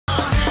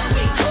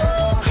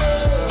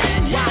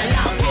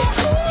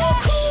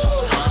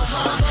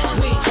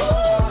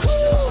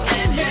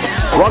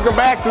Welcome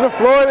back to the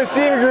Florida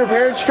Senior Group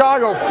here in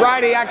Chicago,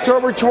 Friday,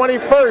 October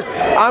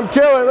 21st. I'm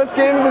Killer. Let's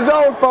get into the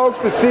zone, folks,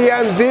 the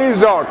CMZ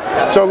zone.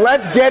 So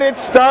let's get it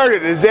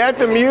started. Is that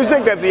the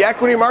music that the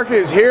equity market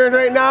is hearing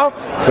right now?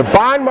 The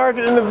bond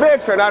market and the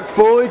VIX are not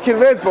fully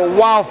convinced, but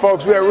wow,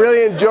 folks, we are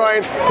really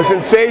enjoying a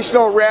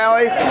sensational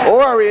rally,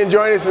 or are we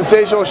enjoying a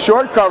sensational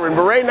short covering?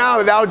 But right now,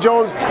 the Dow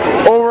Jones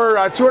over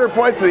 200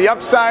 points to the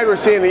upside. We're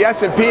seeing the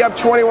S&P up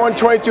 21,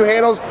 22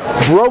 handles,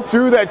 broke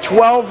through that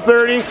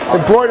 1230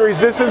 important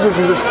resistance, which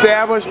was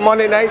established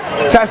Monday night,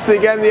 tested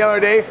again the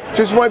other day,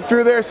 just went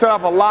through there, set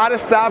off a lot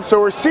of stops, so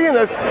we're seeing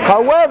this.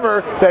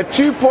 However, that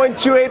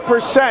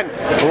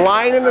 2.28%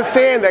 line in the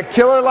sand, that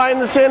killer line in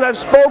the sand I've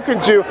spoken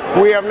to,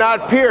 we have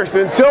not pierced.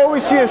 Until we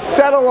see a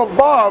settle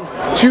above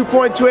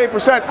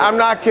 2.28%, I'm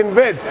not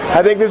convinced.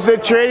 I think this is a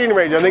trading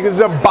range. I think this is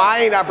a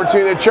buying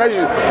opportunity. The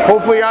Treasury,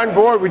 hopefully you're on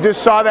board. We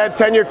just saw that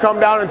 10-year come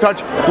down and touch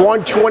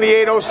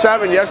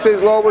 128.07.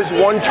 Yesterday's low was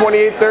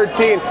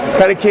 128.13.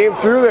 Kind of came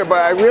through there, but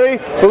I really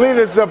believe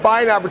this is a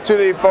buying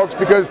opportunity, folks,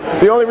 because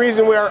the only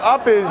reason we are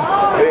up is,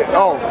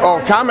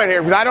 comment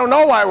here, because I don't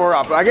know why we're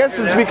up. I guess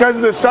it's because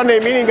the Sunday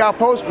meeting got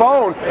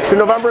postponed to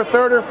November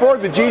 3rd or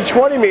 4th, the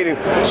G20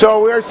 meeting.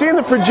 So we are seeing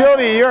the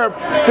fragility of Europe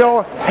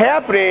still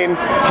happening.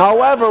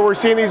 However, we're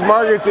seeing these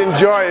markets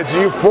enjoy. It's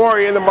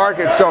euphoria in the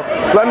market. So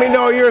let me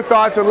know your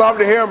thoughts. I'd love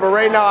to hear them. But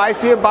right now, I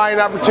see a buying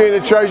opportunity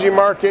in the Treasury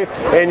market,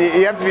 and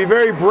you have to be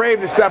very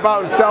brave to step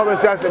out and sell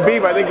this S&P.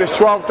 But I think this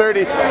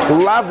 1230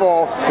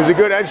 level is a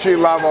good entry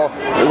level.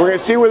 We're going to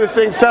see where this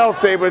thing settles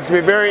today, but it's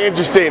going to be very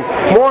interesting.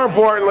 More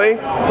importantly,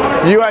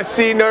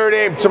 USC Notre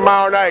Dame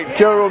tomorrow night.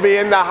 Killer will be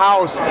in the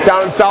house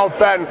down in South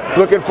Bend.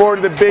 Looking forward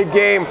to the big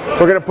game.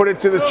 We're going to put it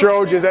to the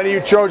Trojans. Any of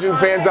you Trojan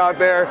fans out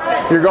there,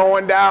 you're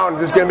going down.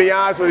 Just going to be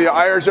honest with you,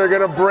 Irish are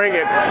going to bring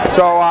it.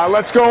 So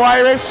let's go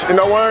Irish. And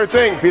one other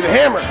thing, be the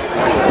hammer,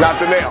 not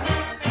the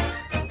nail.